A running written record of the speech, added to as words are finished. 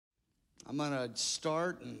I'm going to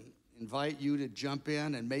start and invite you to jump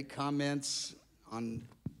in and make comments on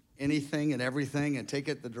anything and everything and take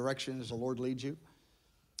it the direction as the Lord leads you.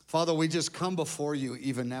 Father, we just come before you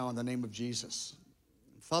even now in the name of Jesus.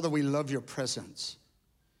 Father, we love your presence.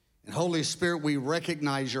 And Holy Spirit, we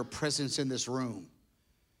recognize your presence in this room.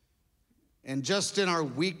 And just in our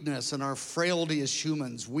weakness and our frailty as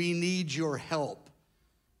humans, we need your help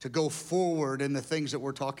to go forward in the things that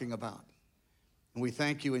we're talking about. And we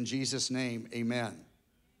thank you in Jesus' name, amen.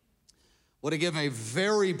 Want to give a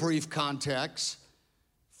very brief context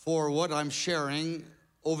for what I'm sharing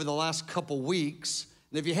over the last couple weeks.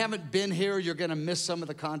 And if you haven't been here, you're going to miss some of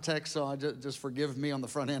the context, so just forgive me on the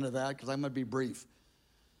front end of that because I'm going to be brief.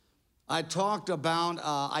 I talked about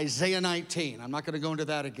Isaiah 19. I'm not going to go into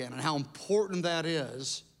that again, and how important that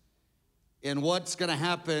is in what's going to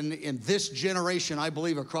happen in this generation, I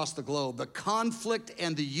believe, across the globe. The conflict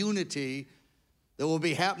and the unity that will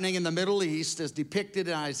be happening in the Middle East as depicted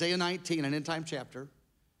in Isaiah 19, an end-time chapter.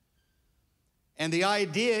 And the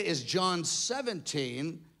idea is John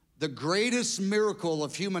 17, the greatest miracle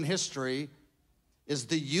of human history is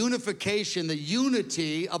the unification, the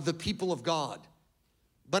unity of the people of God.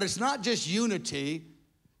 But it's not just unity.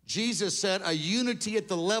 Jesus said a unity at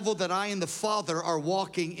the level that I and the Father are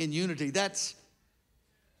walking in unity. That's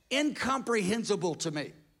incomprehensible to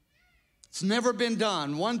me. It's never been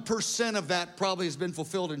done. 1% of that probably has been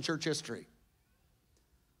fulfilled in church history.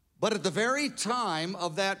 But at the very time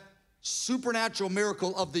of that supernatural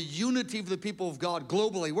miracle of the unity of the people of God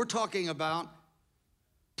globally, we're talking about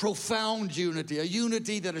profound unity, a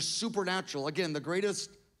unity that is supernatural. Again, the greatest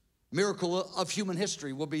miracle of human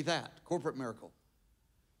history will be that, corporate miracle.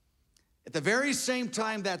 At the very same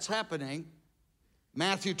time that's happening,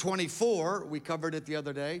 Matthew 24, we covered it the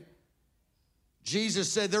other day,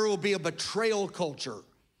 Jesus said there will be a betrayal culture.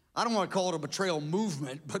 I don't want to call it a betrayal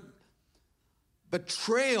movement, but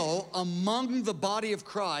betrayal among the body of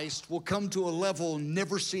Christ will come to a level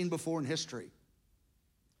never seen before in history.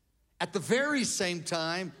 At the very same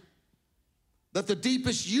time that the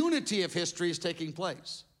deepest unity of history is taking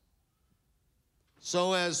place.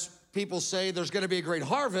 So as people say, there's going to be a great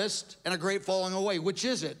harvest and a great falling away. Which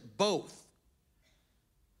is it? Both.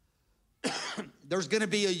 There's going to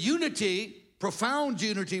be a unity, profound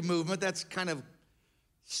unity movement that's kind of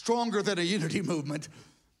stronger than a unity movement,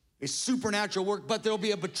 a supernatural work, but there'll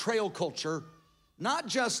be a betrayal culture, not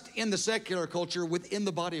just in the secular culture, within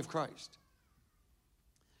the body of Christ.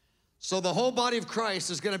 So the whole body of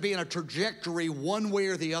Christ is going to be in a trajectory one way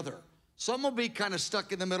or the other. Some will be kind of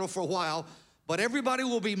stuck in the middle for a while, but everybody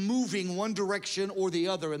will be moving one direction or the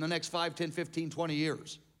other in the next 5, 10, 15, 20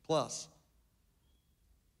 years plus.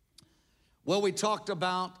 Well, we talked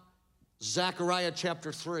about Zechariah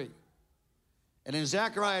chapter 3. And in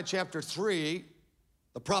Zechariah chapter 3,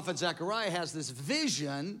 the prophet Zechariah has this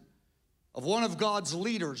vision of one of God's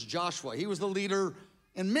leaders, Joshua. He was the leader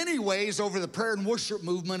in many ways over the prayer and worship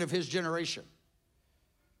movement of his generation.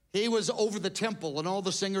 He was over the temple and all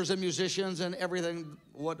the singers and musicians and everything,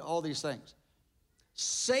 all these things.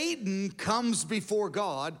 Satan comes before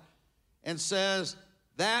God and says,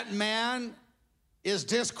 that man is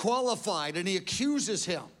disqualified, and he accuses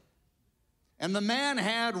him. And the man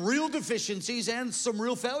had real deficiencies and some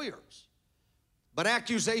real failures. But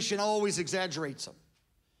accusation always exaggerates them.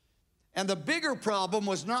 And the bigger problem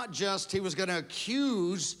was not just he was going to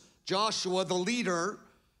accuse Joshua, the leader,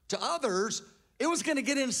 to others. It was going to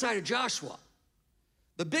get inside of Joshua.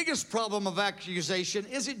 The biggest problem of accusation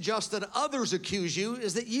isn't just that others accuse you,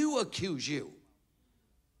 is that you accuse you.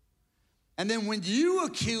 And then when you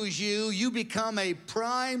accuse you, you become a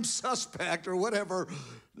prime suspect or whatever,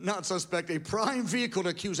 not suspect, a prime vehicle to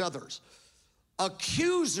accuse others.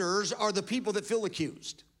 Accusers are the people that feel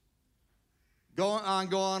accused. Go on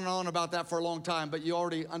and on about that for a long time, but you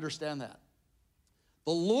already understand that.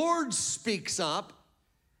 The Lord speaks up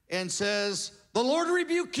and says, the Lord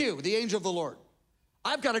rebuke you, the angel of the Lord.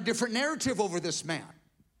 I've got a different narrative over this man.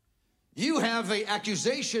 You have an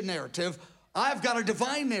accusation narrative. I've got a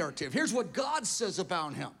divine narrative. Here's what God says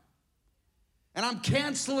about him. And I'm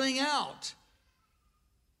canceling out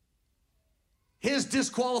his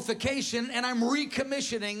disqualification, and I'm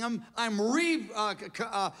recommissioning him. I'm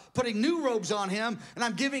putting new robes on him, and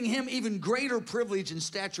I'm giving him even greater privilege and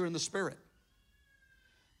stature in the Spirit.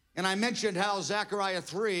 And I mentioned how Zechariah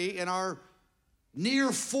 3, in our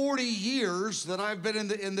near 40 years that I've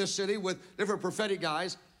been in this city with different prophetic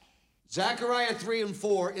guys, Zechariah 3 and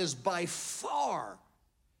 4 is by far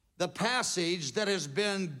the passage that has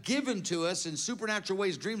been given to us in supernatural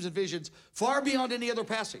ways, dreams and visions, far beyond any other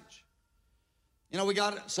passage. You know, we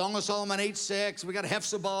got Song of Solomon 8:6, we got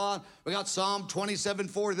Hephzibah, we got Psalm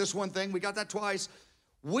 27:4, this one thing, we got that twice.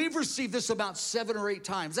 We've received this about 7 or 8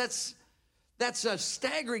 times. That's a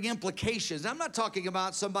staggering implications. I'm not talking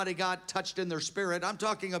about somebody got touched in their spirit. I'm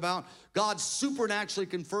talking about God supernaturally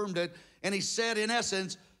confirmed it. And he said, in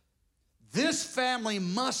essence, this family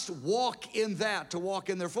must walk in that to walk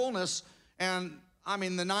in their fullness. And I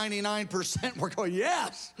mean, the 99% we're going,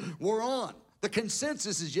 yes, we're on. The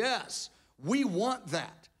consensus is yes, we want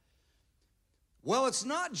that. Well, it's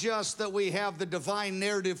not just that we have the divine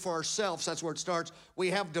narrative for ourselves. That's where it starts. We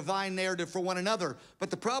have divine narrative for one another. But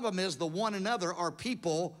the problem is the one another are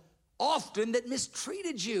people often that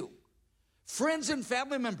mistreated you. Friends and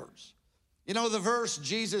family members. You know the verse,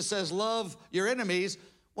 Jesus says, love your enemies.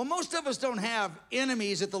 Well, most of us don't have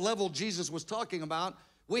enemies at the level Jesus was talking about.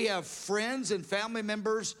 We have friends and family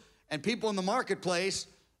members and people in the marketplace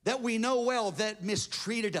that we know well that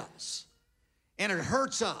mistreated us. And it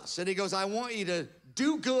hurts us. And he goes, I want you to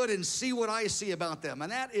do good and see what I see about them.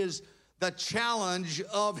 And that is the challenge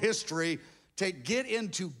of history, to get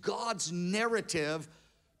into God's narrative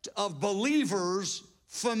of believers,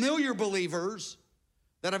 familiar believers,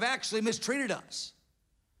 that have actually mistreated us.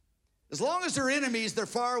 As long as they're enemies, they're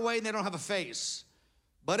far away and they don't have a face.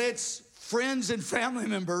 But it's friends and family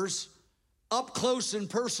members up close and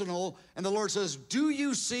personal, and the Lord says, do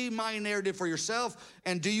you see my narrative for yourself,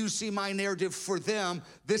 and do you see my narrative for them?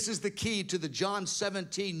 This is the key to the John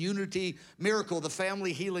 17 unity miracle, the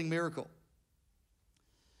family healing miracle.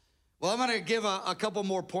 Well, I'm gonna give a couple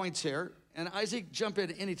more points here, and Isaac, jump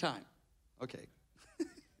in anytime. Okay.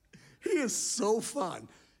 He is so fun.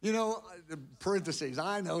 You know, parentheses,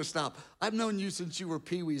 I know, stop. I've known you since you were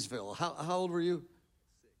Pee-weesville. How old were you?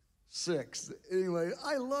 6. Anyway,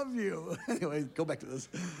 I love you. Anyway, go back to this.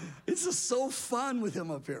 It's just so fun with him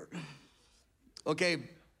up here. Okay.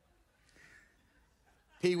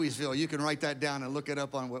 Pee-weesville, you can write that down and look it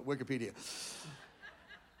up on Wikipedia.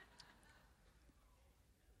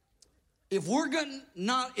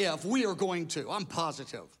 We are going to, I'm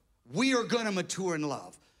positive, we are going to mature in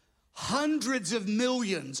love. Hundreds of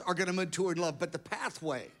millions are going to mature in love, but the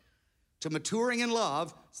pathway to maturing in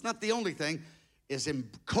love, it's not the only thing, is in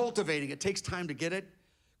cultivating, it takes time to get it,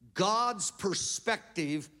 God's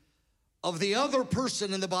perspective of the other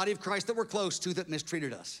person in the body of Christ that we're close to that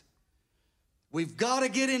mistreated us. We've got to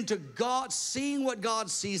get into God, seeing what God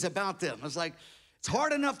sees about them. It's like, it's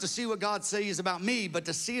hard enough to see what God sees about me, but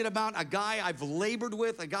to see it about a guy I've labored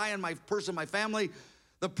with, a guy in my family,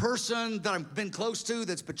 the person that I've been close to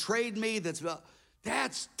that's betrayed me,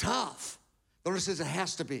 that's tough. The Lord says it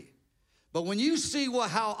has to be. But when you see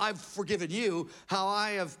how I've forgiven you, how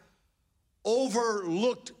I have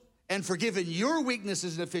overlooked and forgiven your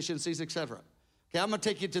weaknesses and deficiencies, etc. Okay, I'm going to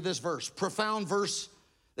take you to this verse, profound verse.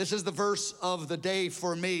 This is the verse of the day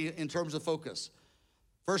for me in terms of focus.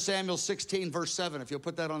 1 Samuel 16, verse 7, if you'll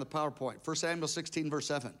put that on the PowerPoint. 1 Samuel 16, verse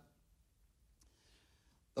 7.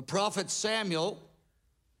 The prophet Samuel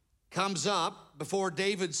comes up before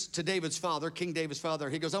David's father, King David's father.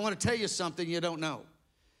 He goes, I want to tell you something you don't know.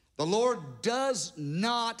 The Lord does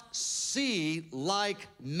not see like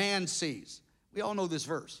man sees. We all know this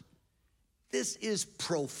verse. This is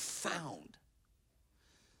profound.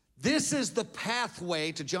 This is the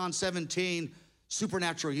pathway to John 17,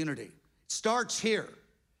 supernatural unity. It starts here.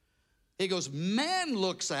 He goes, man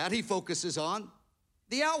he focuses on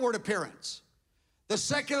the outward appearance, the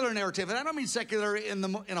secular narrative. And I don't mean secular in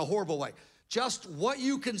a horrible way. Just what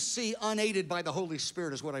you can see unaided by the Holy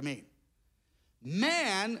Spirit is what I mean.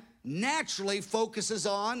 Man naturally focuses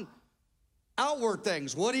on outward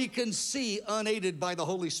things, what he can see unaided by the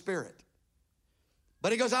Holy Spirit.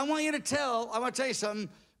 But he goes, I want to tell you something.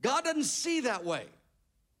 God doesn't see that way.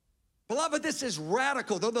 Beloved, this is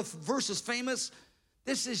radical. Though the verse is famous,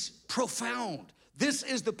 this is profound. This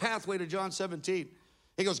is the pathway to John 17.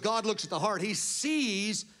 He goes, God looks at the heart. He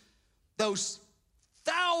sees those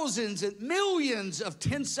thousands and millions of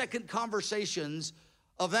 10-second conversations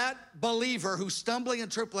of that believer who's stumbling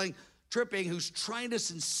and tripping, who's trying to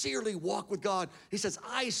sincerely walk with God. He says,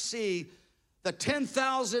 I see the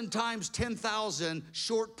 10,000 times 10,000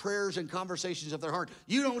 short prayers and conversations of their heart.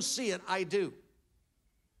 You don't see it, I do.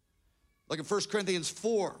 Look at 1 Corinthians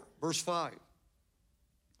 4, verse 5.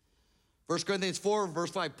 1 Corinthians 4,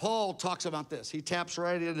 verse 5, Paul talks about this. He taps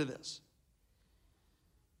right into this.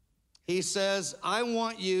 He says, I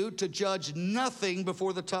want you to judge nothing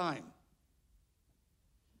before the time.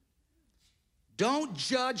 Don't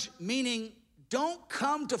judge, meaning don't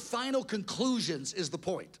come to final conclusions is the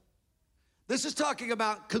point. This is talking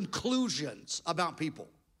about conclusions about people.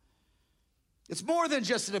 It's more than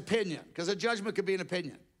just an opinion, because a judgment could be an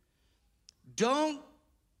opinion. Don't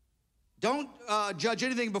judge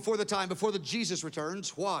anything before the time, before the Jesus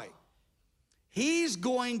returns. Why? He's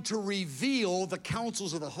going to reveal the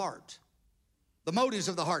counsels of the heart, the motives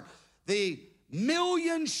of the heart, the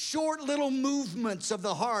million short little movements of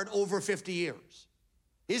the heart over 50 years.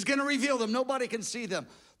 He's going to reveal them. Nobody can see them.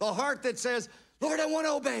 The heart that says, Lord, I want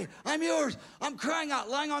to obey. I'm yours. I'm crying out,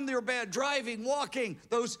 lying on your bed, driving, walking.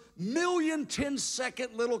 Those million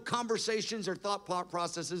 10-second little conversations or thought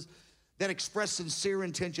processes that express sincere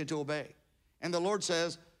intention to obey. And the Lord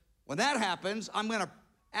says, when that happens, I'm going to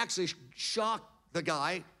actually shock the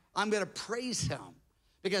guy. I'm going to praise him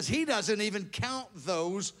because he doesn't even count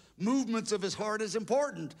those movements of his heart as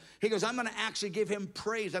important. He goes, I'm going to actually give him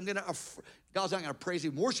praise. God's not going to praise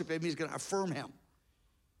him, worship him. He's going to affirm him.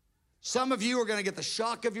 Some of you are going to get the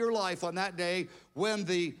shock of your life on that day when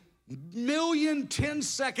the million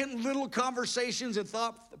 10-second little conversations and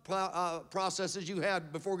thought processes you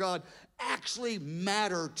had before God actually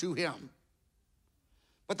matter to him.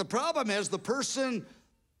 But the problem is the person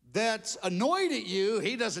that's annoyed at you,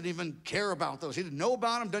 he doesn't even care about those. He didn't know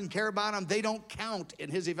about them, doesn't care about them. They don't count in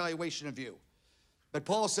his evaluation of you. But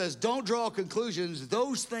Paul says, don't draw conclusions.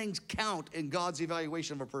 Those things count in God's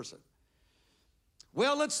evaluation of a person.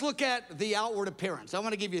 Well, let's look at the outward appearance. I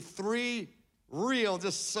want to give you three real,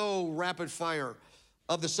 just so rapid fire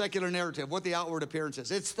of the secular narrative, what the outward appearance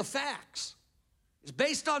is. It's the facts. It's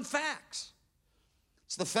based on facts.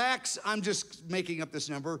 It's the facts, I'm just making up this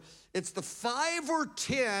number. It's the 5 or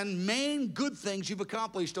 10 main good things you've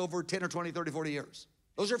accomplished over 10 or 20, 30, 40 years.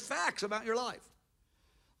 Those are facts about your life.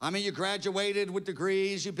 I mean, you graduated with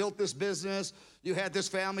degrees, you built this business, you had this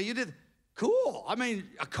family, you did cool. I mean,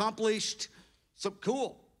 accomplished some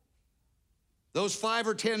cool. Those 5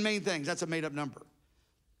 or 10 main things, that's a made-up number.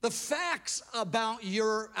 The facts about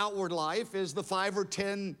your outward life is the 5 or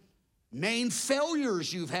 10 main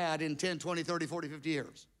failures you've had in 10, 20, 30, 40, 50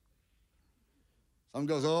 years. Some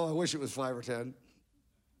goes, oh, I wish it was 5 or 10.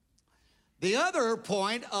 The other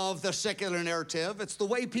point of the secular narrative, it's the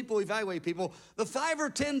way people evaluate people, the 5 or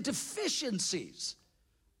 10 deficiencies.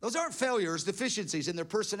 Those aren't failures, deficiencies in their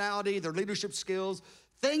personality, their leadership skills,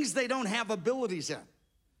 things they don't have abilities in.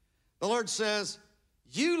 The Lord says,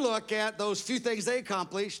 you look at those few things they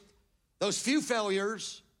accomplished, those few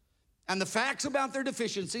failures, and the facts about their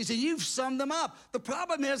deficiencies, and you've summed them up. The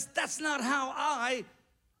problem is, that's not how I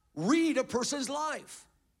read a person's life.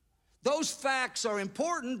 Those facts are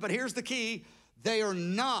important, but here's the key. They are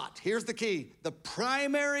not, here's the key, the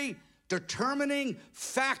primary determining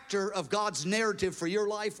factor of God's narrative for your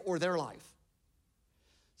life or their life.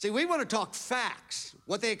 See, we want to talk facts,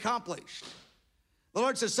 what they accomplished. The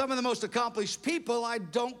Lord says some of the most accomplished people I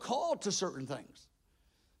don't call to certain things.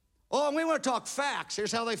 Oh, and we want to talk facts.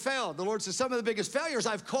 Here's how they failed. The Lord says some of the biggest failures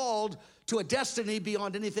I've called to a destiny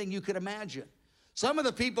beyond anything you could imagine. Some of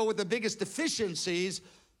the people with the biggest deficiencies,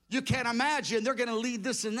 you can't imagine they're going to lead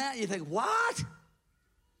this and that. You think, what?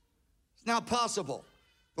 It's not possible.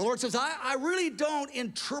 The Lord says, I really don't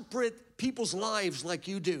interpret people's lives like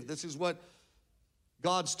you do. This is what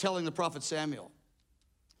God's telling the prophet Samuel.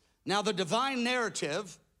 Now, the divine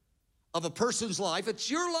narrative of a person's life,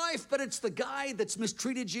 it's your life, but it's the guy that's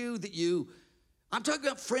mistreated you, I'm talking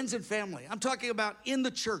about friends and family. I'm talking about in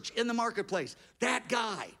the church, in the marketplace, that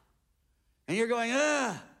guy. And you're going,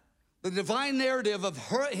 The divine narrative of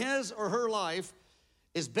his or her life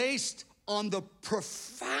is based on the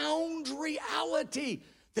profound reality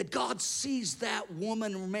that God sees that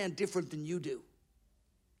woman or man different than you do.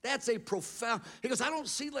 That's a profound, he goes, I don't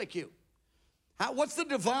see like you. What's the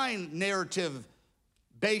divine narrative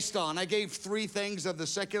based on? I gave 3 things of the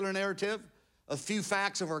secular narrative, a few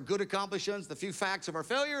facts of our good accomplishments, the few facts of our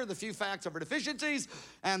failure, the few facts of our deficiencies,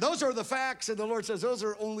 and those are the facts, and the Lord says those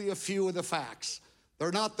are only a few of the facts.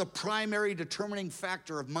 They're not the primary determining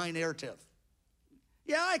factor of my narrative.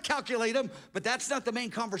 Yeah, I calculate them, but that's not the main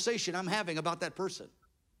conversation I'm having about that person.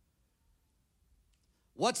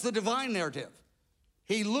 What's the divine narrative?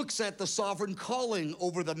 He looks at the sovereign calling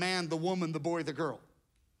over the man, the woman, the boy, the girl.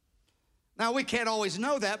 Now, we can't always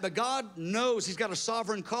know that, but God knows he's got a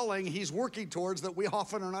sovereign calling he's working towards that we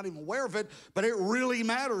often are not even aware of it, but it really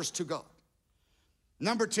matters to God.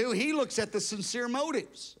 Number 2, he looks at the sincere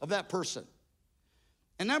motives of that person.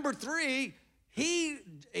 And number 3,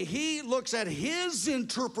 he looks at his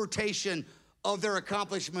interpretation of their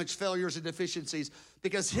accomplishments, failures, and deficiencies,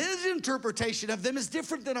 because his interpretation of them is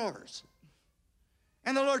different than ours.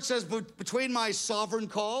 And the Lord says, between my sovereign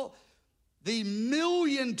call, the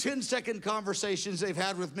million 10-second conversations they've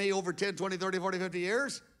had with me over 10, 20, 30, 40, 50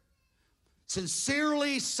 years,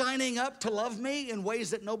 sincerely signing up to love me in ways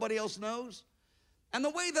that nobody else knows, and the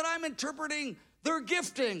way that I'm interpreting Their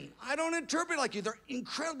gifting, I don't interpret like you. They're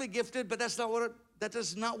incredibly gifted, but that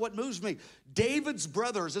is not what moves me. David's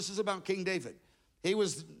brothers, this is about King David. He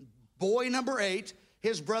was boy number 8.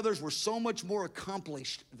 His brothers were so much more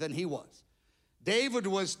accomplished than he was. David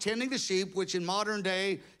was tending the sheep, which in modern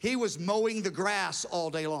day, he was mowing the grass all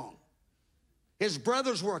day long. His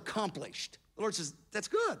brothers were accomplished. The Lord says, that's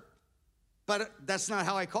good. But that's not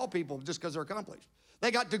how I call people just because they're accomplished. They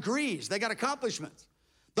got degrees, they got accomplishments.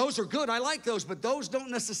 Those are good, I like those, but those don't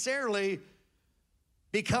necessarily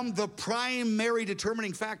become the primary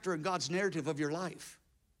determining factor in God's narrative of your life.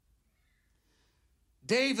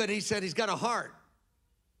 David, he said, he's got a heart.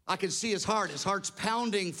 I can see his heart. His heart's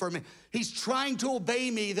pounding for me. He's trying to obey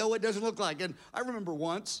me, though it doesn't look like. And I remember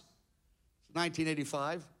once,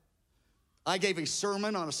 1985, I gave a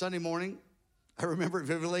sermon on a Sunday morning. I remember it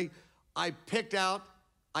vividly. I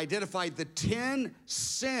identified the 10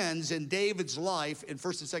 sins in David's life in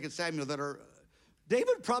 1st and 2nd Samuel that are,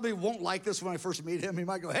 David probably won't like this when I first meet him. He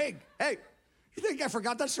might go, hey, you think I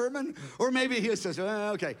forgot that sermon? Or maybe he says,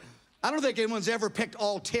 okay. I don't think anyone's ever picked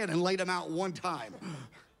all 10 and laid them out one time.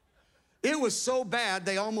 It was so bad,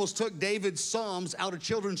 they almost took David's Psalms out of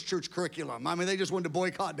children's church curriculum. I mean, they just wanted to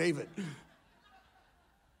boycott David.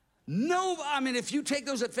 No, I mean, if you take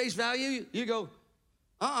those at face value, you go,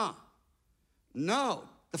 no.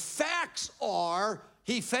 The facts are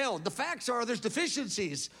he failed. The facts are there's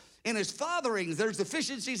deficiencies in his fathering. There's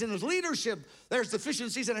deficiencies in his leadership. There's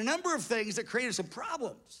deficiencies in a number of things that created some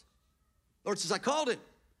problems. The Lord says, I called it.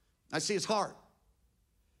 I see his heart.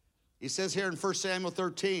 He says here in 1 Samuel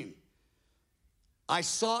 13, I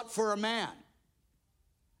sought for a man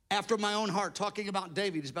after my own heart, talking about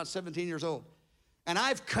David. He's about 17 years old. And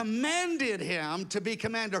I've commanded him to be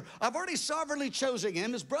commander. I've already sovereignly chosen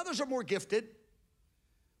him. His brothers are more gifted.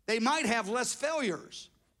 They might have less failures.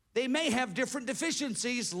 They may have different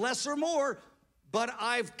deficiencies, less or more, but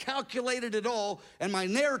I've calculated it all, and my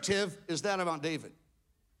narrative is that about David.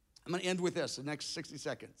 I'm going to end with this in the next 60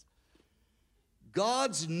 seconds.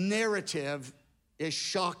 God's narrative is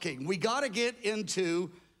shocking. We got to get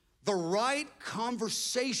into the right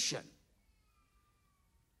conversation.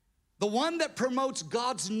 The one that promotes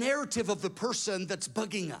God's narrative of the person that's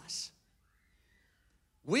bugging us.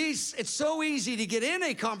 It's so easy to get in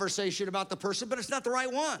a conversation about the person, but it's not the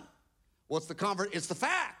right one. Well, it's the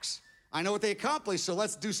facts. I know what they accomplished, so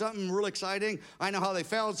let's do something real exciting. I know how they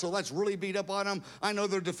failed, so let's really beat up on them. I know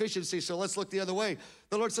their deficiencies, so let's look the other way.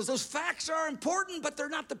 The Lord says those facts are important, but they're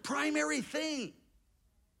not the primary thing.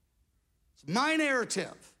 It's my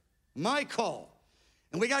narrative, my call,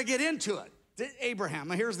 and we got to get into it. Abraham,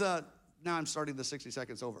 now I'm starting the 60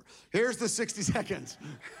 seconds over. Here's the 60 seconds.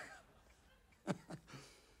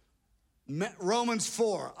 Romans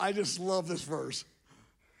 4, I just love this verse.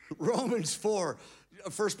 Romans 4,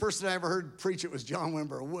 first person I ever heard preach it was John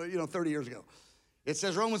Wimber, 30 years ago. It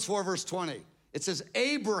says, Romans 4, verse 20. It says,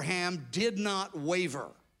 Abraham did not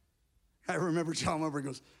waver. I remember John Wimber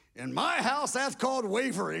goes, in my house, that's called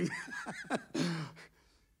wavering.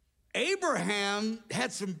 Abraham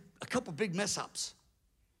had a couple big mess-ups.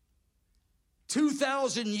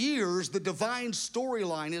 2,000 years, the divine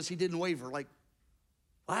storyline is he didn't waver. Like,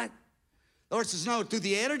 what? The Lord says, no, through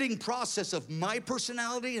the editing process of my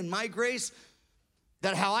personality and my grace,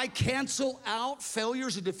 that how I cancel out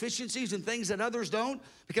failures and deficiencies and things that others don't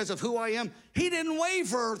because of who I am, he didn't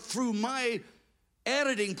waver through my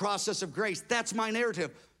editing process of grace. That's my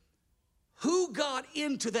narrative. Who got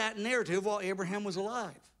into that narrative while Abraham was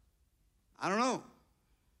alive? I don't know.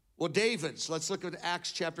 Well, David's. Let's look at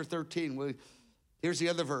Acts chapter 13. Here's the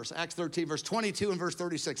other verse, Acts 13, verse 22 and verse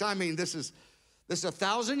 36. I mean, this is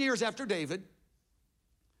 1,000 years after David.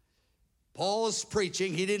 Paul is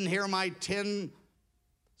preaching. He didn't hear my 10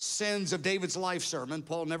 sins of David's life sermon.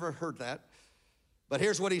 Paul never heard that. But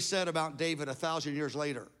here's what he said about David 1,000 years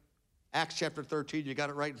later. Acts chapter 13, you got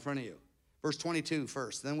it right in front of you. Verse 22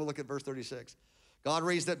 first, then we'll look at verse 36. God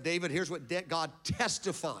raised up David. Here's what God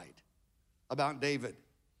testified about David.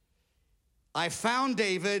 I found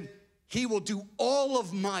David. He will do all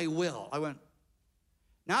of my will. I went,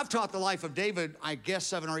 now I've taught the life of David, I guess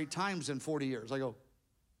 7 or 8 times in 40 years. I go,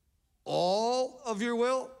 all of your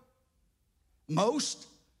will? Most?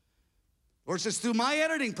 Or it's just through my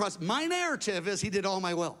editing process. My narrative is he did all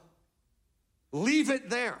my will. Leave it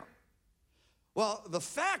there. Well, the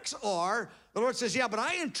facts are, the Lord says, yeah, but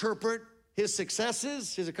I interpret his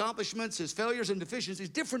successes, his accomplishments, his failures and deficiencies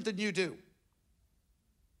different than you do.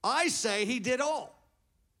 I say he did all.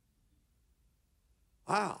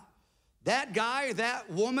 Wow. That guy, that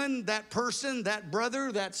woman, that person, that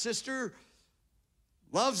brother, that sister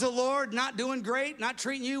loves the Lord, not doing great, not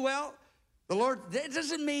treating you well. The Lord, it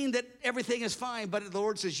doesn't mean that everything is fine, but the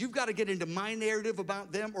Lord says, you've got to get into my narrative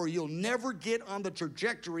about them or you'll never get on the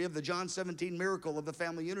trajectory of the John 17 miracle of the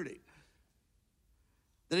family unity.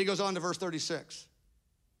 Then he goes on to verse 36.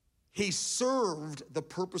 He served the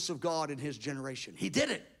purpose of God in his generation. He did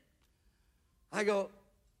it. I go,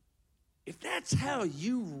 if that's how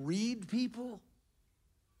you read people,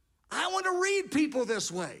 I want to read people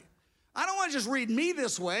this way. I don't want to just read me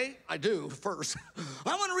this way. I do first.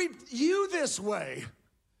 I want to read you this way.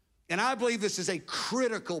 And I believe this is a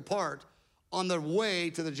critical part on the way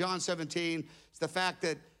to the John 17. It's the fact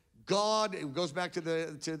that God, it goes back to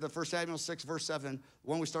the 1 Samuel 6, verse 7,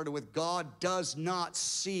 one we started with, God does not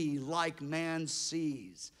see like man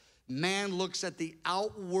sees. Man looks at the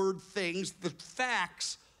outward things, the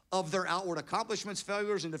facts of their outward accomplishments,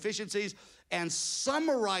 failures, and deficiencies, and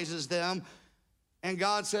summarizes them. And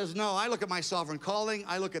God says, no, I look at my sovereign calling,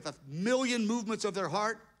 I look at the million movements of their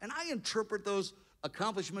heart, and I interpret those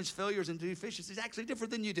accomplishments, failures, and deficiencies actually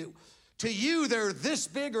different than you do. To you, they're this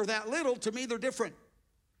big or that little. To me, they're different.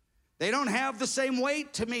 They don't have the same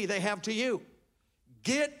weight to me they have to you.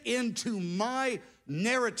 Get into my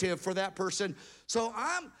narrative for that person. So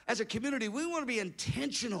as a community, we want to be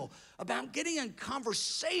intentional about getting in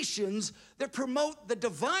conversations that promote the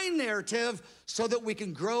divine narrative so that we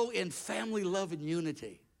can grow in family love and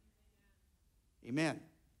unity. Amen.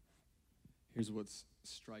 Here's what's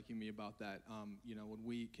striking me about that. When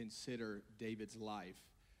we consider David's life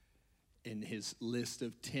in his list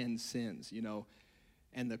of 10 sins,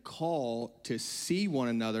 and the call to see one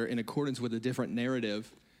another in accordance with a different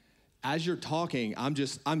narrative. As you're talking,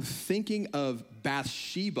 I'm thinking of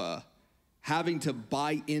Bathsheba having to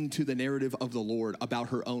buy into the narrative of the Lord about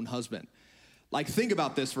her own husband. Like, think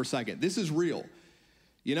about this for a second. This is real.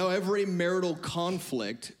 Every marital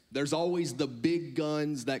conflict, there's always the big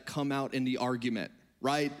guns that come out in the argument,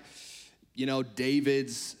 right?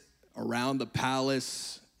 David's around the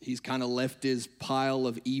palace. He's kind of left his pile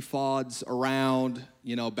of ephods around.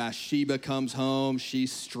 Bathsheba comes home.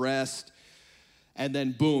 She's stressed. And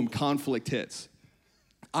then, boom, conflict hits.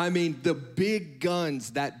 I mean, the big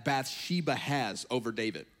guns that Bathsheba has over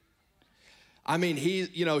David. I mean,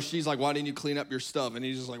 she's like, why didn't you clean up your stuff? And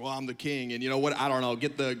he's just like, well, I'm the king. And what, I don't know,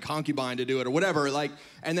 get the concubine to do it or whatever.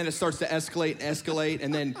 And then it starts to escalate.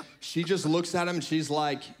 And then she just looks at him and she's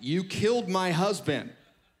like, you killed my husband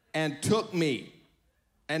and took me.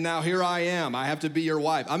 And now here I am. I have to be your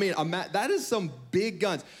wife. I mean, that is some big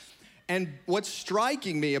guns. And what's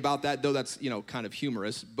striking me about that, though that's, kind of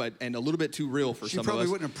humorous, and a little bit too real for some of us. She probably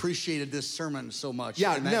wouldn't have appreciated this sermon so much.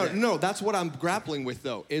 Yeah, no, that's what I'm grappling with,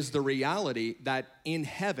 though, is the reality that in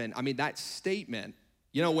heaven, that statement,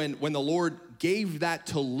 when the Lord gave that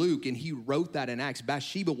to Luke and he wrote that in Acts,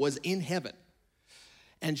 Bathsheba was in heaven.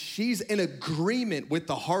 And she's in agreement with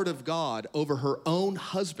the heart of God over her own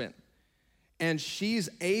husband. And she's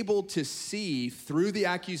able to see through the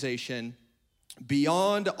accusation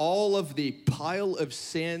beyond all of the pile of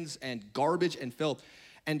sins and garbage and filth.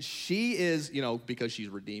 And she is, because she's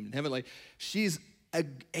redeemed in heaven, she's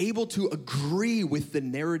able to agree with the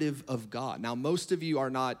narrative of God. Now, most of you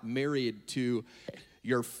are not married to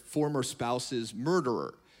your former spouse's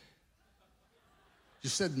murderer.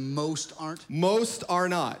 You said most aren't? Most are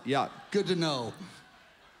not, yeah. Good to know.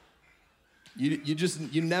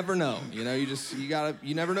 You never know, you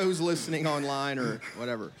never know who's listening online or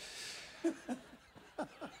whatever.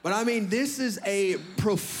 But this is a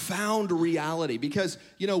profound reality because,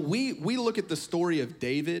 we look at the story of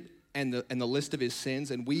David and the list of his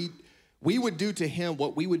sins, and we would do to him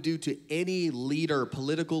what we would do to any leader,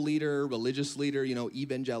 political leader, religious leader,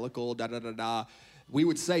 evangelical, We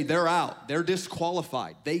would say they're out, they're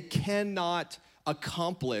disqualified. They cannot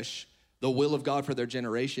accomplish the will of God for their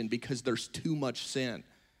generation because there's too much sin.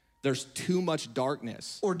 There's too much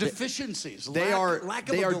darkness. Or deficiencies. They are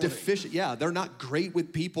deficient. Yeah, they're not great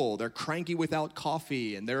with people. They're cranky without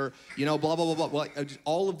coffee. And they're, blah, blah, blah, blah.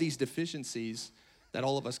 All of these deficiencies that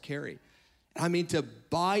all of us carry. To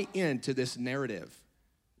buy into this narrative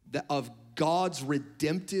of God's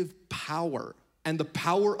redemptive power and the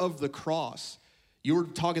power of the cross. You were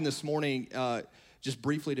talking this morning just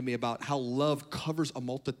briefly to me about how love covers a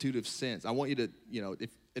multitude of sins. I want you to,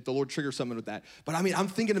 if the Lord triggers something with that. But I'm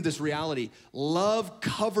thinking of this reality. Love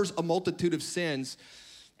covers a multitude of sins,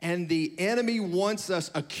 and the enemy wants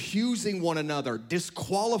us accusing one another,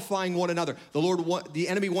 disqualifying one another. The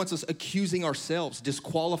enemy wants us accusing ourselves,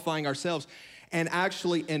 disqualifying ourselves, and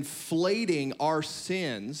actually inflating our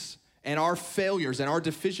sins and our failures and our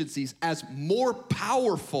deficiencies as more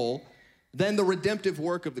powerful than the redemptive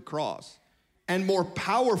work of the cross and more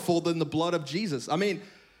powerful than the blood of Jesus.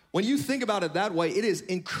 When you think about it that way, it is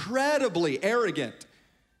incredibly arrogant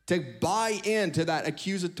to buy into that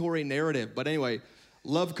accusatory narrative. But anyway,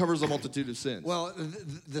 love covers a multitude of sins. Well,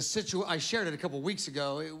 I shared it a couple weeks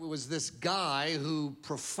ago. It was this guy who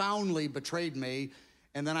profoundly betrayed me,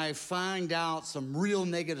 and then I find out some real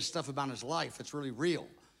negative stuff about his life. It's really real.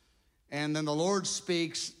 And then the Lord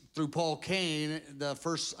speaks through Paul Cain, I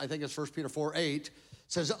think it's 1 Peter 4:8,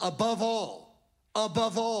 says, above all,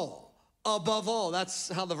 above all, above all. That's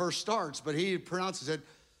how the verse starts, but he pronounces it,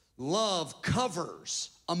 love covers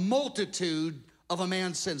a multitude of a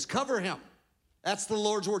man's sins. Cover him. That's the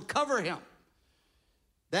Lord's word, cover him.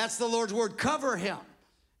 That's the Lord's word, cover him.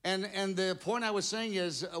 And the point I was saying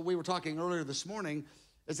is, we were talking earlier this morning,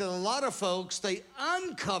 is that a lot of folks, they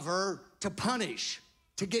uncover to punish,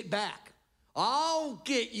 to get back. I'll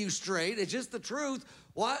get you straight. It's just the truth.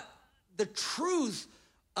 What? The truth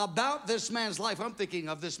about this man's life, I'm thinking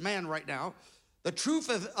of this man right now, the truth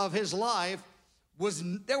of his life was,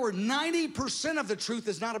 there were 90% of the truth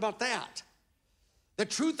is not about that. The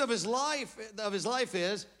truth of his life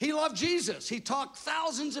is he loved Jesus. He talked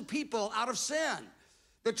thousands of people out of sin.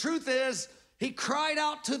 The truth is he cried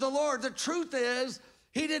out to the Lord. The truth is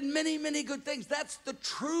he did many, many good things. That's the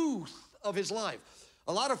truth of his life.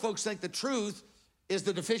 A lot of folks think the truth is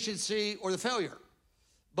the deficiency or the failure.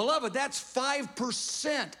 Beloved, that's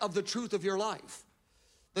 5% of the truth of your life.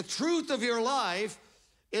 The truth of your life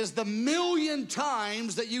is the million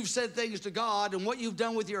times that you've said things to God and what you've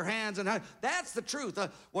done with your hands. And that's the truth.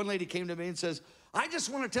 One lady came to me and says, I just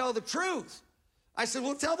want to tell the truth. I said,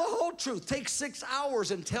 well, tell the whole truth. Take 6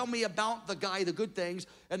 hours and tell me about the guy, the good things,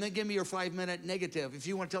 and then give me your 5-minute negative. If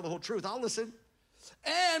you want to tell the whole truth, I'll listen.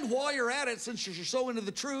 And while you're at it, since you're so into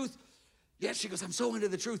the truth, yes, she goes, I'm so into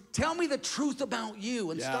the truth. Tell me the truth about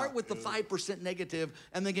you and start with the 5% negative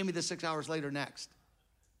and then give me the 6 hours later next.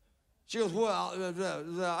 She goes, well,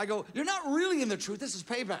 I go, you're not really in the truth. This is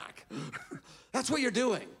payback. That's what you're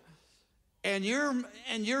doing. And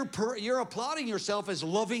you're applauding yourself as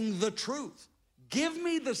loving the truth. Give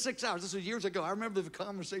me the 6 hours. This was years ago. I remember the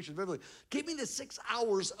conversation vividly. Give me the 6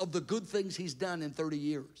 hours of the good things he's done in 30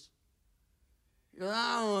 years. You know,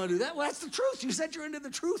 I don't want to do that. Well, that's the truth. You said you're into the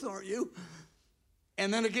truth, aren't you?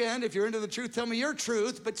 And then again, if you're into the truth, tell me your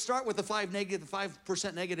truth, but start with the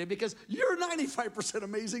 5% negative, because you're 95%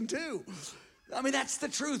 amazing too. I mean, that's the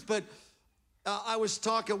truth. But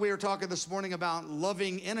we were talking this morning about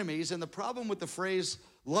loving enemies, and the problem with the phrase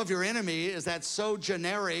love your enemy is that's so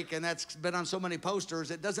generic, and that's been on so many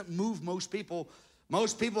posters, it doesn't move most people.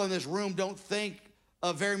 Most people in this room don't think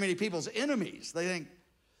of very many people as enemies. They think,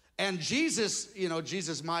 and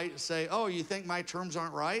Jesus might say, oh, you think my terms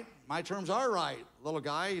aren't right? My terms are right, little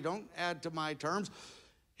guy. You don't add to my terms.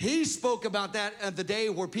 He spoke about that at the day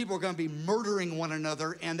where people are going to be murdering one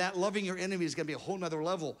another, and that loving your enemy is going to be a whole nother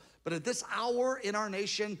level. But at this hour in our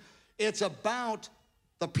nation, it's about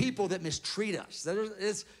the people that mistreat us.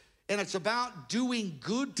 And it's about doing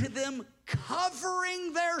good to them,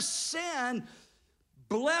 covering their sin,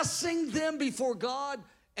 blessing them before God.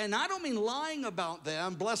 And I don't mean lying about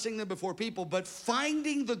them, blessing them before people, but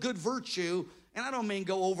finding the good virtue. And I don't mean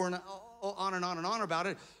go over and on and on and on about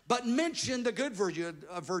it, but mention the good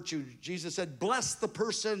virtue. Jesus said, bless the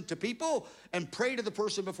person to people and pray to the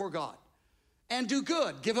person before God. And do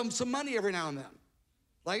good. Give them some money every now and then.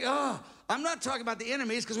 Like, I'm not talking about the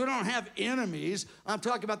enemies, because we don't have enemies. I'm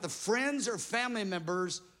talking about the friends or family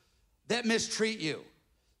members that mistreat you.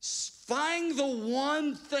 Find the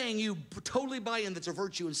one thing you totally buy in that's a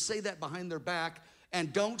virtue and say that behind their back,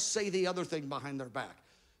 and don't say the other thing behind their back.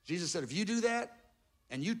 Jesus said, if you do that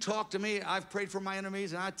and you talk to me, I've prayed for my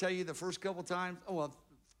enemies, and I tell you the first couple times, a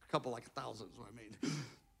couple like thousands, what I mean.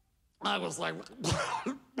 I was like,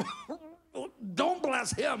 don't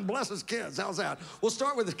bless him, bless his kids. How's that? We'll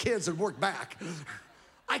start with the kids and work back.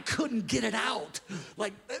 I couldn't get it out.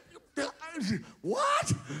 Like,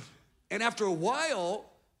 what? And after a while,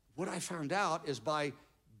 what I found out is by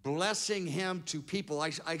blessing him to people,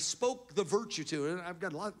 I spoke the virtue to it. And I've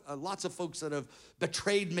got lots of folks that have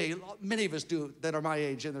betrayed me. Many of us do that are my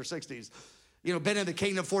age, in their 60s. You know, been in the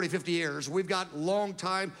kingdom 40, 50 years. We've got long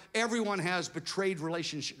time. Everyone has betrayed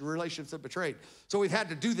relationships that betrayed. So we've had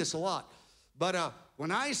to do this a lot. But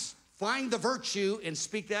when I find the virtue and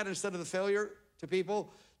speak that instead of the failure to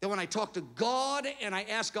people, then when I talk to God and I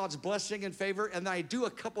ask God's blessing and favor, and then I do a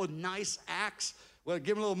couple of nice acts, well,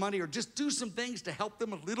 give them a little money or just do some things to help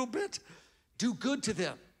them a little bit, do good to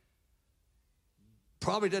them.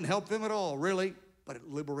 Probably didn't help them at all, really, but it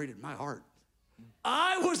liberated my heart.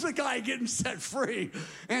 I was the guy getting set free.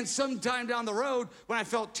 And sometime down the road, when I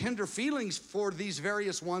felt tender feelings for these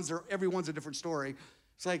various ones, everyone's a different story.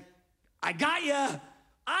 It's like, I got you.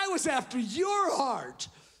 I was after your heart.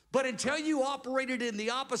 But until you operated in the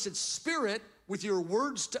opposite spirit with your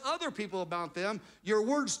words to other people about them, your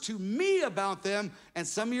words to me about them, and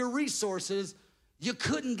some of your resources, you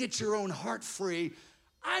couldn't get your own heart free.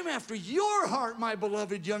 I'm after your heart, my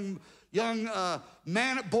beloved young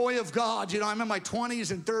man, boy of God. You know, I'm in my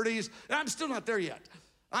 20s and 30s, and I'm still not there yet.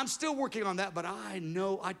 I'm still working on that, but I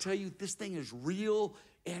know, I tell you, this thing is real,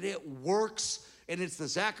 and it works, and it's the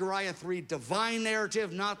Zechariah 3 divine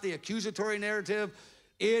narrative, not the accusatory narrative.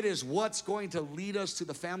 It is what's going to lead us to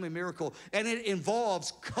the family miracle, and it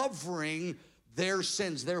involves covering their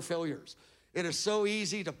sins, their failures. It is so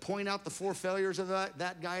easy to point out the 4 failures of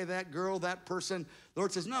that guy, that girl, that person. The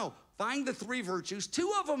Lord says, no, find the 3 virtues,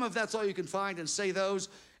 2 of them if that's all you can find, and say those,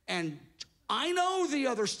 and I know the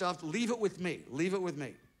other stuff. Leave it with me. Leave it with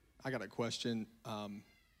me. I got a question,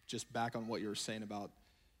 just back on what you were saying about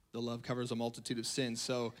the love covers a multitude of sins.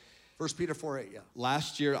 So 1 Peter 4:8, yeah.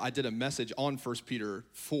 Last year, I did a message on 1 Peter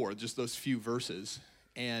 4, just those few verses.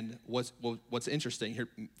 And what's interesting here,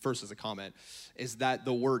 first as a comment, is that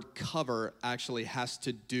the word cover actually has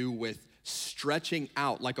to do with stretching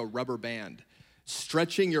out like a rubber band,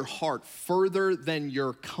 stretching your heart further than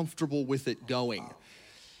you're comfortable with it going.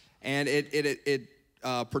 And it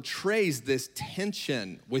portrays this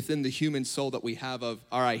tension within the human soul that we have of,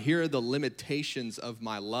 all right, here are the limitations of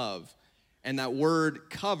my love. And that word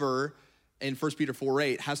cover in 1 Peter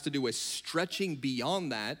 4:8 has to do with stretching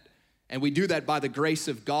beyond that. And we do that by the grace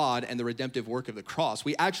of God and the redemptive work of the cross.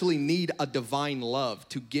 We actually need a divine love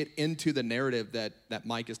to get into the narrative that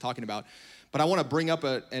Mike is talking about. But I want to bring up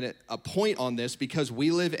a point on this because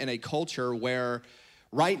we live in a culture where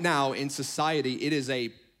right now in society, it is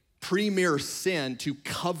a premier sin to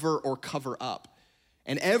cover or cover up.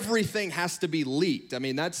 And everything has to be leaked. I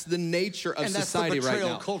mean, that's the nature of society right now. And that's the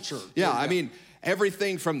betrayal culture. Yeah, I mean,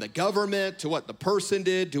 everything from the government to what the person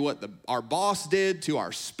did, to what our boss did, to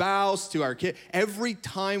our spouse, to our kid. Every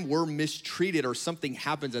time we're mistreated or something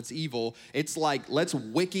happens that's evil, it's like, let's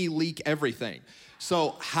wiki leak everything.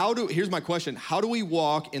 So here's my question. How do we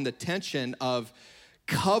walk in the tension of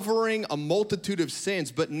covering a multitude of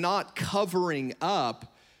sins, but not covering up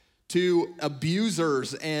to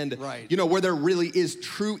abusers and, you know, where there really is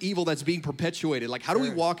true evil that's being perpetuated? Like, how do we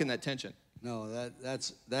walk in that tension? No,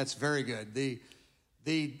 that's very good.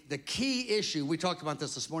 The key issue, we talked about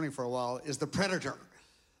this morning for a while, is the predator.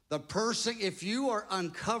 The person, if you are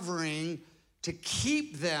uncovering to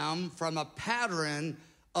keep them from a pattern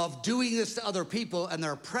of doing this to other people and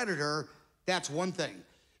they're a predator, that's one thing.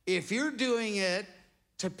 If you're doing it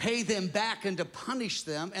to pay them back and to punish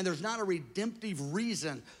them, and there's not a redemptive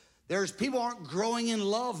reason, people aren't growing in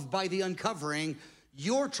love by the uncovering.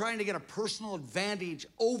 You're trying to get a personal advantage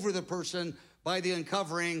over the person by the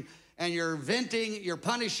uncovering, and you're venting, you're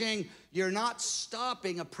punishing, you're not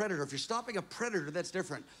stopping a predator. If you're stopping a predator, that's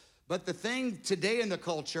different. But the thing today in the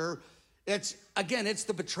culture, it's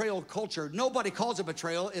the betrayal culture. Nobody calls it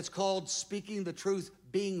betrayal. It's called speaking the truth,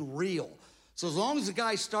 being real. So as long as the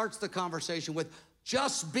guy starts the conversation with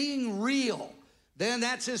just being real, then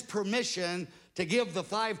that's his permission to give the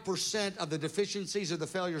 5% of the deficiencies or the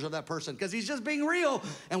failures of that person, because he's just being real.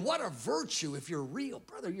 And what a virtue if you're real,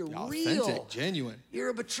 brother. You're real. Authentic, genuine. You're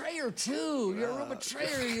a betrayer too. You're a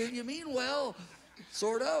betrayer. You mean well,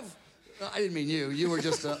 sort of. I didn't mean you. You were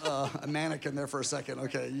just a mannequin there for a second.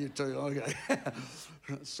 Okay, you too. Okay.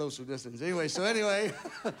 Social distance. Anyway,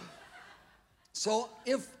 so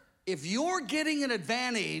if you're getting an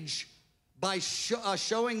advantage by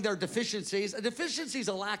showing their deficiencies. A deficiency is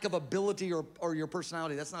a lack of ability or your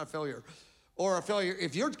personality. That's not a failure. Or a failure.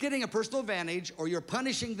 If you're getting a personal advantage, or you're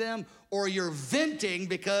punishing them, or you're venting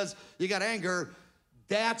because you got anger,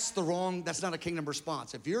 that's not a kingdom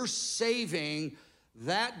response. If you're saving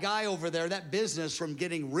that guy over there, that business, from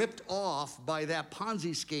getting ripped off by that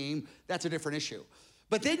Ponzi scheme, that's a different issue.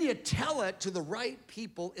 But then you tell it to the right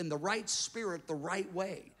people in the right spirit, the right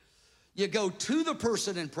way. You go to the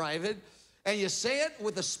person in private, and you say it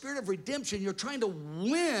with a spirit of redemption. You're trying to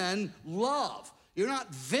win love. You're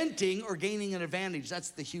not venting or gaining an advantage. That's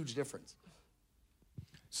the huge difference.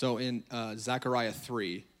 So in Zechariah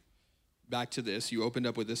 3, back to this, you opened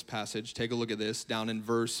up with this passage. Take a look at this down in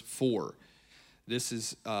verse 4. This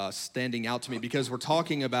is standing out to me because we're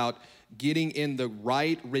talking about getting in the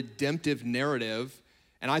right redemptive narrative.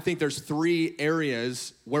 And I think there's 3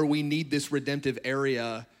 areas where we need this redemptive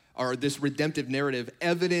area, or this redemptive narrative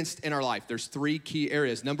evidenced in our life. There's 3 key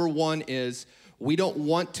areas. Number 1 is we don't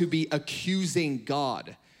want to be accusing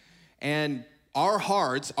God. And our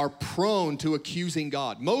hearts are prone to accusing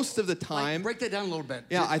God. Most of the time, break that down a little bit.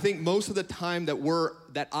 Yeah, I think most of the time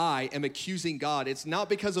that I am accusing God, it's not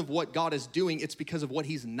because of what God is doing, it's because of what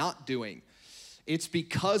he's not doing. It's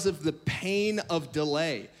because of the pain of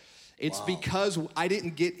delay. It's because I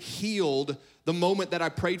didn't get healed the moment that I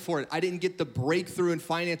prayed for it. I didn't get the breakthrough in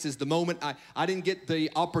finances the moment I didn't get the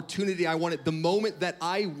opportunity I wanted. The moment that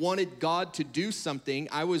I wanted God to do something,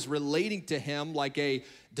 I was relating to him like a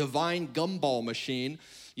divine gumball machine.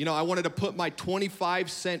 You know, I wanted to put my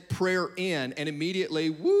 25-cent prayer in, and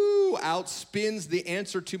immediately, out spins the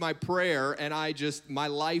answer to my prayer, and my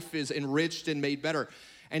life is enriched and made better.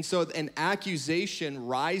 And so an accusation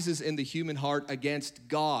rises in the human heart against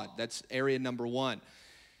God. That's area number one.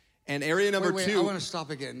 And area number two. I want to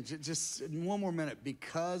stop again. Just one more minute.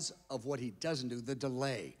 Because of what he doesn't do, the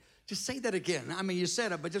delay. Just say that again. I mean, you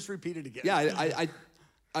said it, but just repeat it again.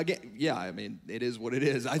 Yeah, I mean, it is what it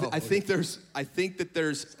is. I think that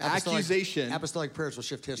there's accusation. Apostolic prayers will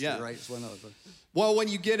shift history, right? It's one of those. Well, when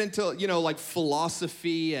you get into, like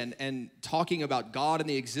philosophy and talking about God and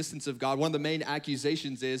the existence of God, one of the main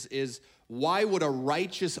accusations is why would a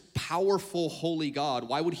righteous, powerful, holy God,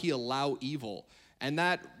 why would he allow evil? And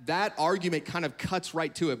that argument kind of cuts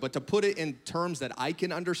right to it. But to put it in terms that I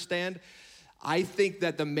can understand, I think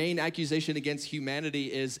that the main accusation against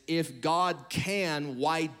humanity is if God can,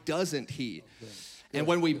 why doesn't he? Okay. And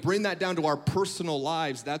when we bring that down to our personal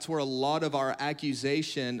lives, that's where a lot of our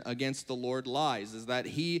accusation against the Lord lies, is that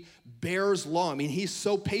he bears long. I mean, he's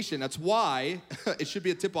so patient. That's why it should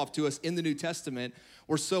be a tip-off to us in the New Testament.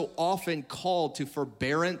 We're so often called to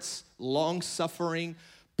forbearance, long-suffering,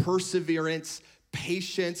 perseverance,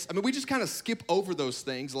 patience. I mean, we just kind of skip over those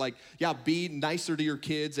things like, be nicer to your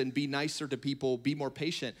kids and be nicer to people, be more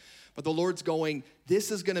patient. But the Lord's going,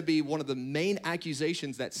 this is going to be one of the main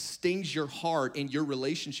accusations that stings your heart in your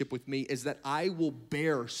relationship with me, is that I will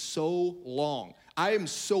bear so long. I am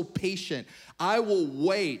so patient. I will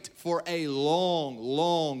wait for a long,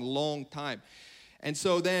 long, long time. And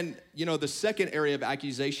so then, the second area of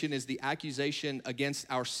accusation is the accusation against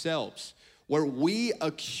ourselves, where we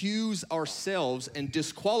accuse ourselves and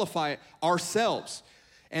disqualify ourselves.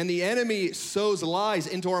 And the enemy sows lies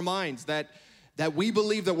into our minds that we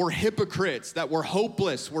believe that we're hypocrites, that we're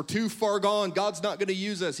hopeless, we're too far gone, God's not gonna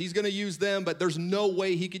use us, he's gonna use them, but there's no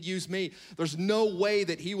way he could use me. There's no way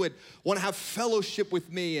that he would wanna have fellowship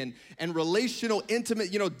with me and relational,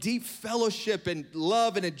 intimate, deep fellowship and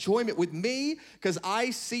love and enjoyment with me, because I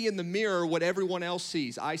see in the mirror what everyone else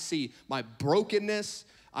sees. I see my brokenness,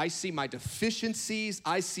 I see my deficiencies,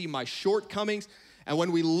 I see my shortcomings. And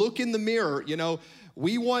when we look in the mirror,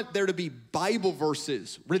 we want there to be Bible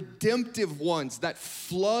verses, redemptive ones that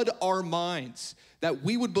flood our minds, that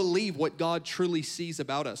we would believe what God truly sees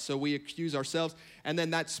about us. So we accuse ourselves, and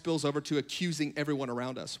then that spills over to accusing everyone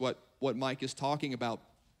around us, what Mike is talking about,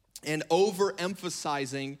 and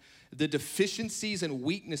overemphasizing the deficiencies and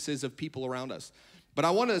weaknesses of people around us. But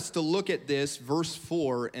I want us to look at this, verse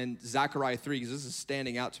 4 and Zechariah 3, because this is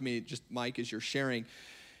standing out to me, just Mike, as you're sharing.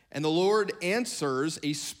 And the Lord answers,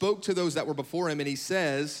 he spoke to those that were before him, and he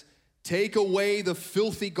says, take away the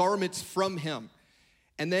filthy garments from him.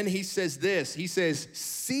 And then he says this, he says,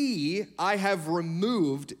 see, I have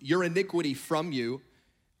removed your iniquity from you,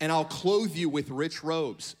 and I'll clothe you with rich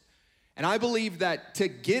robes. And I believe that to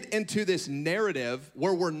get into this narrative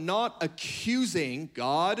where we're not accusing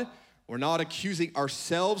God, we're not accusing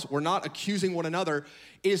ourselves, we're not accusing one another,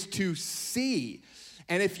 is to see.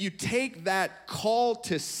 And if you take that call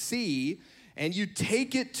to see and you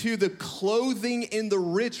take it to the clothing in the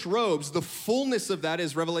rich robes, the fullness of that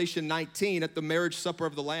is Revelation 19 at the marriage supper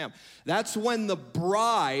of the Lamb. That's when the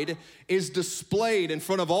bride is displayed in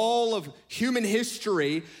front of all of human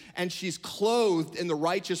history, and she's clothed in the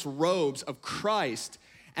righteous robes of Christ.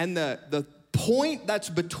 And the point that's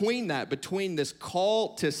between this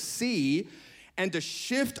call to see and to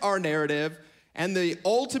shift our narrative and the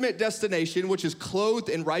ultimate destination, which is clothed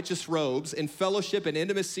in righteous robes, in fellowship and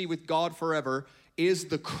intimacy with God forever, is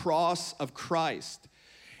the cross of Christ.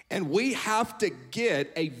 And we have to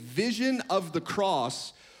get a vision of the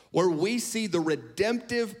cross where we see the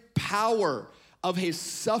redemptive power of his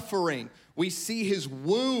suffering. We see his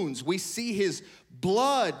wounds. We see his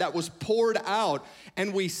blood that was poured out.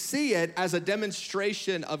 And we see it as a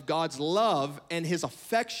demonstration of God's love and his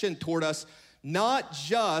affection toward us, not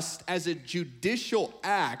just as a judicial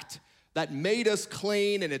act that made us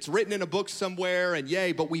clean and it's written in a book somewhere and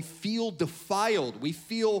yay, but we feel defiled. We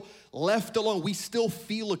feel left alone. We still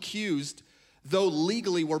feel accused, though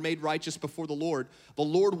legally we're made righteous before the Lord. The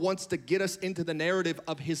Lord wants to get us into the narrative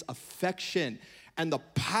of his affection and the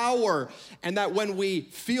power, and that when we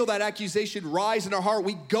feel that accusation rise in our heart,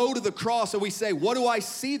 we go to the cross and we say, what do I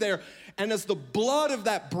see there? And as the blood of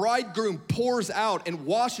that bridegroom pours out and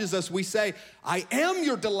washes us, we say, I am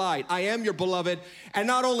your delight, I am your beloved. And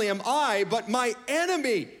not only am I, but my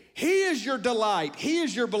enemy, he is your delight, he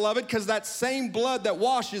is your beloved, because that same blood that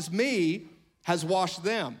washes me has washed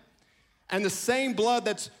them. And the same blood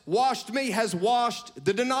that's washed me has washed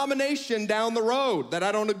the denomination down the road that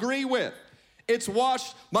I don't agree with. It's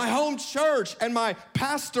washed my home church and my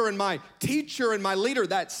pastor and my teacher and my leader.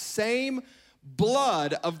 That same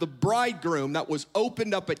blood of the bridegroom that was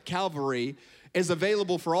opened up at Calvary is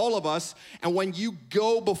available for all of us. And when you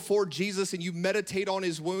go before Jesus and you meditate on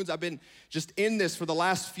his wounds, I've been just in this for the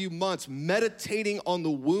last few months, meditating on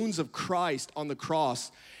the wounds of Christ on the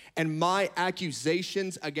cross. And my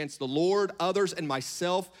accusations against the Lord, others, and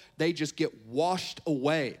myself, they just get washed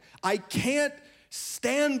away. I can't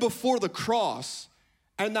stand before the cross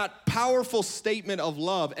and that powerful statement of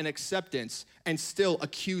love and acceptance and still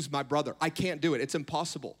accuse my brother. I can't do it. It's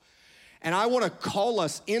impossible. And I want to call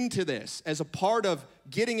us into this as a part of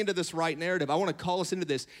getting into this right narrative. I want to call us into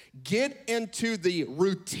this. Get into the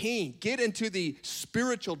routine. Get into the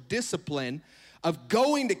spiritual discipline of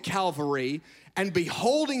going to Calvary and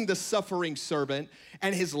beholding the suffering servant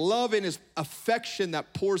and his love and his affection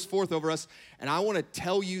that pours forth over us. And I want to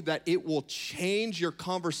tell you that it will change your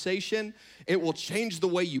conversation. It will change the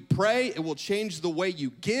way you pray. It will change the way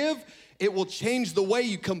you give. It will change the way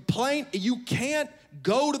you complain. You can't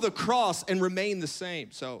go to the cross and remain the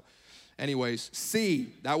same. So anyways,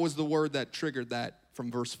 see, that was the word that triggered that from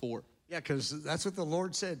verse 4. Yeah, because that's what the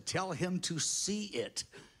Lord said. Tell him to see it.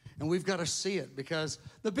 And we've got to see it, because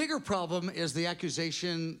the bigger problem is the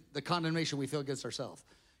accusation, the condemnation we feel against ourselves.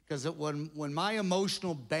 Because when my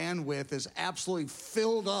emotional bandwidth is absolutely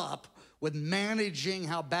filled up with managing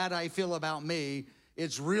how bad I feel about me,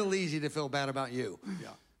 it's real easy to feel bad about you. Yeah.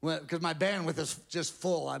 Because my bandwidth is just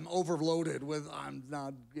full. I'm overloaded with,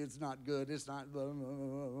 it's not good, it's not,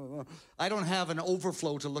 I don't have an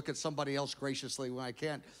overflow to look at somebody else graciously when I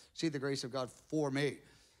can't see the grace of God for me.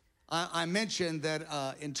 I mentioned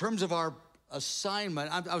that in terms of our assignment,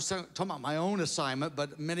 I was talking about my own assignment,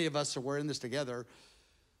 but many of us are in this together,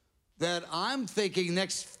 that I'm thinking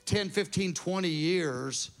next 10, 15, 20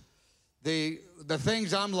 years, the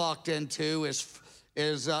things I'm locked into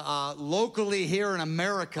is locally here in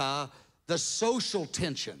America, the social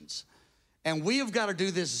tensions. And we have got to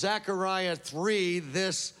do this Zechariah 3,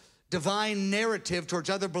 this divine narrative towards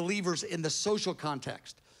other believers in the social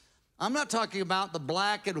context. I'm not talking about the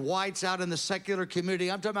black and whites out in the secular community.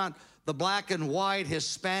 I'm talking about the black and white,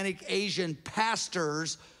 Hispanic, Asian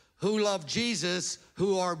pastors who love Jesus,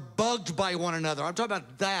 who are bugged by one another. I'm talking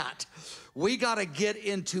about that. We got to get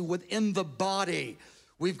into within the body.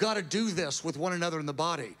 We've got to do this with one another in the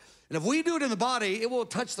body. And if we do it in the body, it will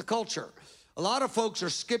touch the culture. A lot of folks are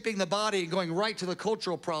skipping the body and going right to the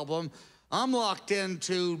cultural problem. I'm locked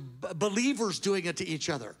into believers doing it to each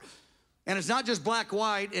other. And it's not just black,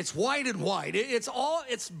 white, it's white and white.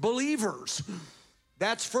 It's believers.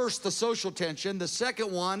 That's first, the social tension. The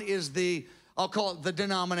second one is I'll call it the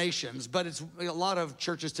denominations, but a lot of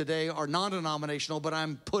churches today are non-denominational, but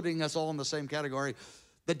I'm putting us all in the same category.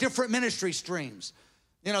 The different ministry streams.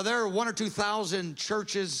 You know, there are 1,000 or 2,000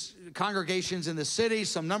 churches, congregations in the city,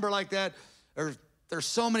 some number like that. There's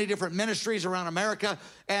so many different ministries around America,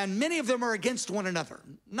 and many of them are against one another.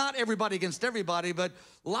 Not everybody against everybody, but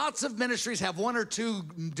lots of ministries have 1 or 2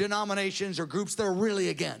 denominations or groups they're really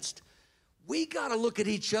against. We got to look at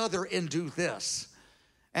each other and do this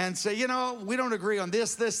and say, you know, we don't agree on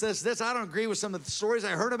this. I don't agree with some of the stories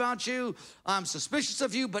I heard about you. I'm suspicious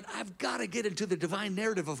of you, but I've got to get into the divine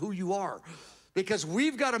narrative of who you are, because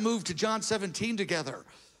we've got to move to John 17 together.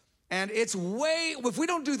 And if we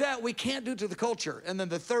don't do that, we can't do it to the culture. And then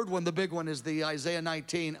the third one, the big one, is the Isaiah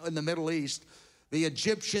 19 in the Middle East, the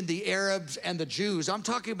Egyptian, the Arabs, and the Jews. I'm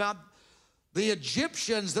talking about the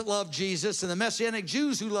Egyptians that love Jesus and the Messianic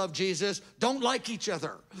Jews who love Jesus don't like each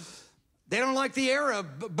other. They don't like the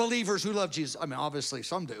Arab believers who love Jesus. I mean, obviously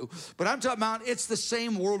some do, but I'm talking about it's the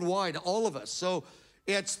same worldwide, all of us. So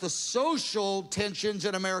it's the social tensions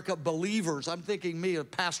in America, believers. I'm thinking me of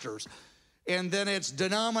pastors. And then it's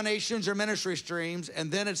denominations or ministry streams.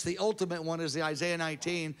 And then it's the ultimate one is the Isaiah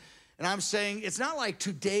 19. And I'm saying it's not like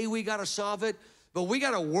today we got to solve it, but we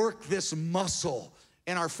got to work this muscle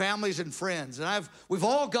in our families and friends. And we've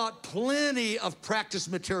all got plenty of practice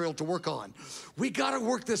material to work on. We got to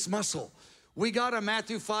work this muscle. We got to,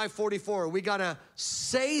 Matthew 5:44, we got to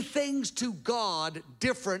say things to God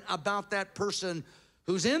different about that person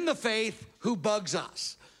who's in the faith who bugs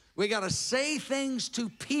us. We got to say things to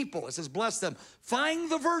people. It says, bless them.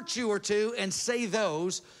 Find the virtue or two and say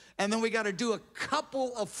those. And then we got to do a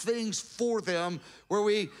couple of things for them where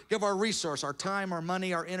we give our resource, our time, our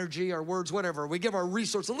money, our energy, our words, whatever. We give our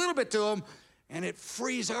resource a little bit to them, and it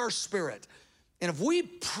frees our spirit. And if we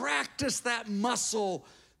practice that muscle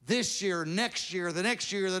this year, next year, the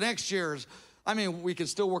next year, the next year's, I mean, we can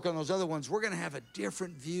still work on those other ones. We're going to have a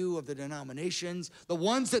different view of the denominations. The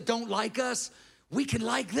ones that don't like us, we can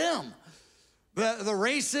like them. The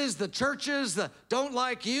races, the churches that don't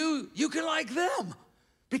like you, you can like them.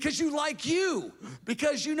 Because you like you,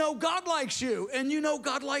 because you know God likes you, and you know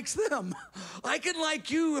God likes them. I can like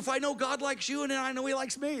you if I know God likes you, and then I know he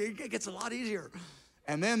likes me. It gets a lot easier.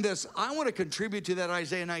 And then this, I want to contribute to that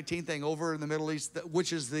Isaiah 19 thing over in the Middle East,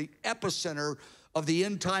 which is the epicenter of the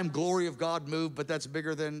end-time glory of God move, but that's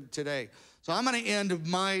bigger than today. So I'm going to end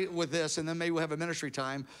with this, and then maybe we'll have a ministry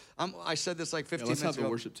time. I said this like 15 minutes ago. Let's have the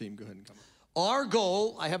worship team go ahead and come on. Our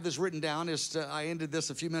goal, I have this written down, I ended this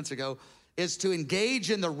a few minutes ago, is to engage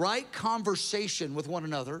in the right conversation with one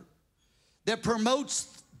another that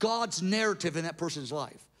promotes God's narrative in that person's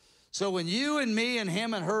life. So when you and me and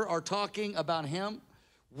him and her are talking about him,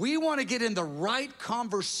 we want to get in the right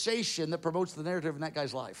conversation that promotes the narrative in that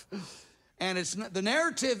guy's life. And the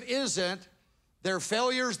narrative isn't their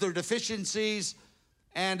failures, their deficiencies,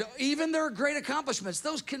 and even their great accomplishments.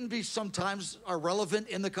 Those can be sometimes are relevant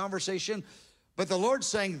in the conversation. But the Lord's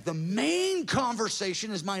saying, the main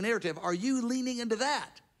conversation is my narrative. Are you leaning into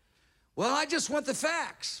that? Well, I just want the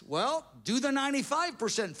facts. Well, do the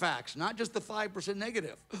 95% facts, not just the 5%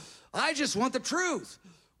 negative. I just want the truth.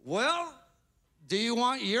 Well, do you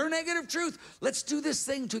want your negative truth? Let's do this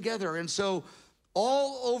thing together. And so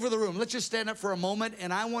all over the room, let's just stand up for a moment,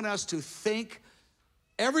 and I want us to think.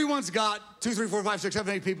 Everyone's got 2, 3, 4, 5, 6,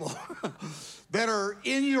 7, 8 people that are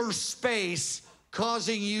in your space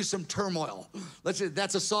causing you some turmoil.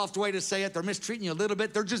 That's a soft way to say it. They're mistreating you a little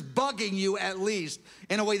bit. They're just bugging you at least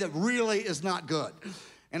in a way that really is not good.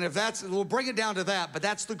 And if we'll bring it down to that, but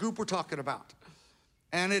that's the group we're talking about.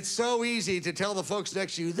 And it's so easy to tell the folks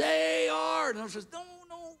next to you, they are. And I was just,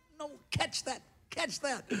 no, catch that.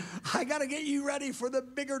 I got to get you ready for the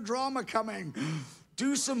bigger drama coming.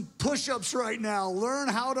 Do some push-ups right now. Learn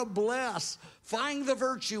how to bless. Find the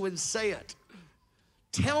virtue and say it.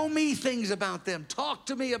 Tell me things about them. Talk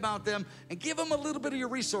to me about them and give them a little bit of your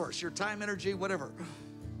resource, your time, energy, whatever.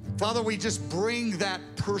 Father, we just bring that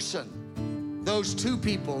person, those 2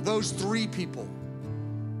 people, those 3 people.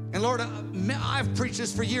 And Lord, I've preached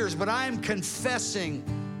this for years, but I'm confessing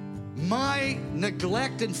my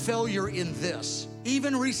neglect and failure in this,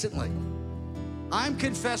 even recently. I'm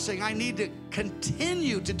confessing I need to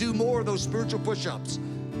continue to do more of those spiritual push-ups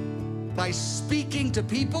by speaking to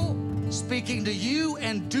people, speaking to you,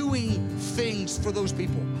 and doing things for those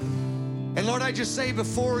people. And Lord, I just say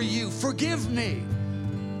before you, forgive me,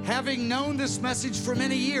 having known this message for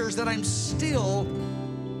many years, that I'm still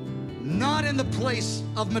not in the place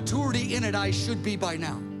of maturity in it I should be by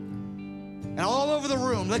now. And all over the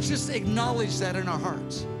room, let's just acknowledge that in our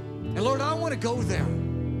hearts. And Lord, I want to go there.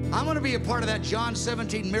 I want to be a part of that John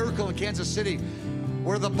 17 miracle in Kansas City,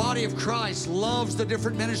 where the body of Christ loves the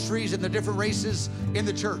different ministries and the different races in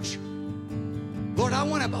the church. Lord, I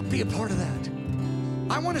want to be a part of that.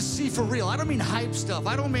 I want to see for real. I don't mean hype stuff.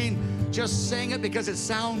 I don't mean just saying it because it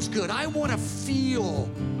sounds good. I want to feel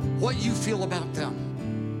what you feel about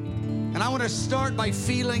them. And I want to start by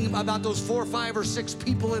feeling about those 4, 5, or 6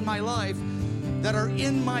 people in my life that are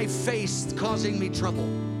in my face causing me trouble.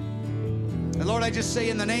 And Lord, I just say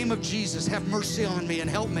in the name of Jesus, have mercy on me and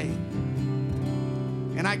help me.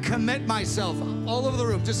 And I commit myself all over the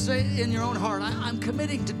room. Just say in your own heart, I'm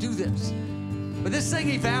committing to do this. But this thing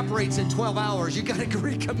evaporates in 12 hours. You got to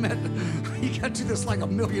recommit. You got to do this like a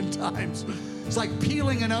million times. It's like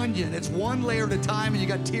peeling an onion. It's one layer at a time, and you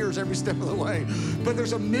got tears every step of the way. But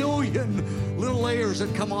there's a million little layers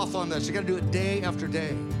that come off on this. You got to do it day after day.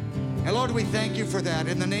 And Lord, we thank you for that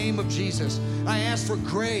in the name of Jesus. I ask for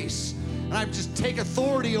grace. And I just take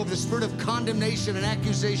authority over the spirit of condemnation and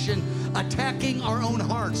accusation, attacking our own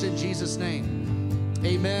hearts in Jesus' name.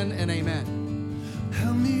 Amen and amen.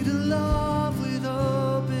 Help me to love with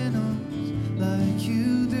open arms like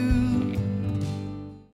you do.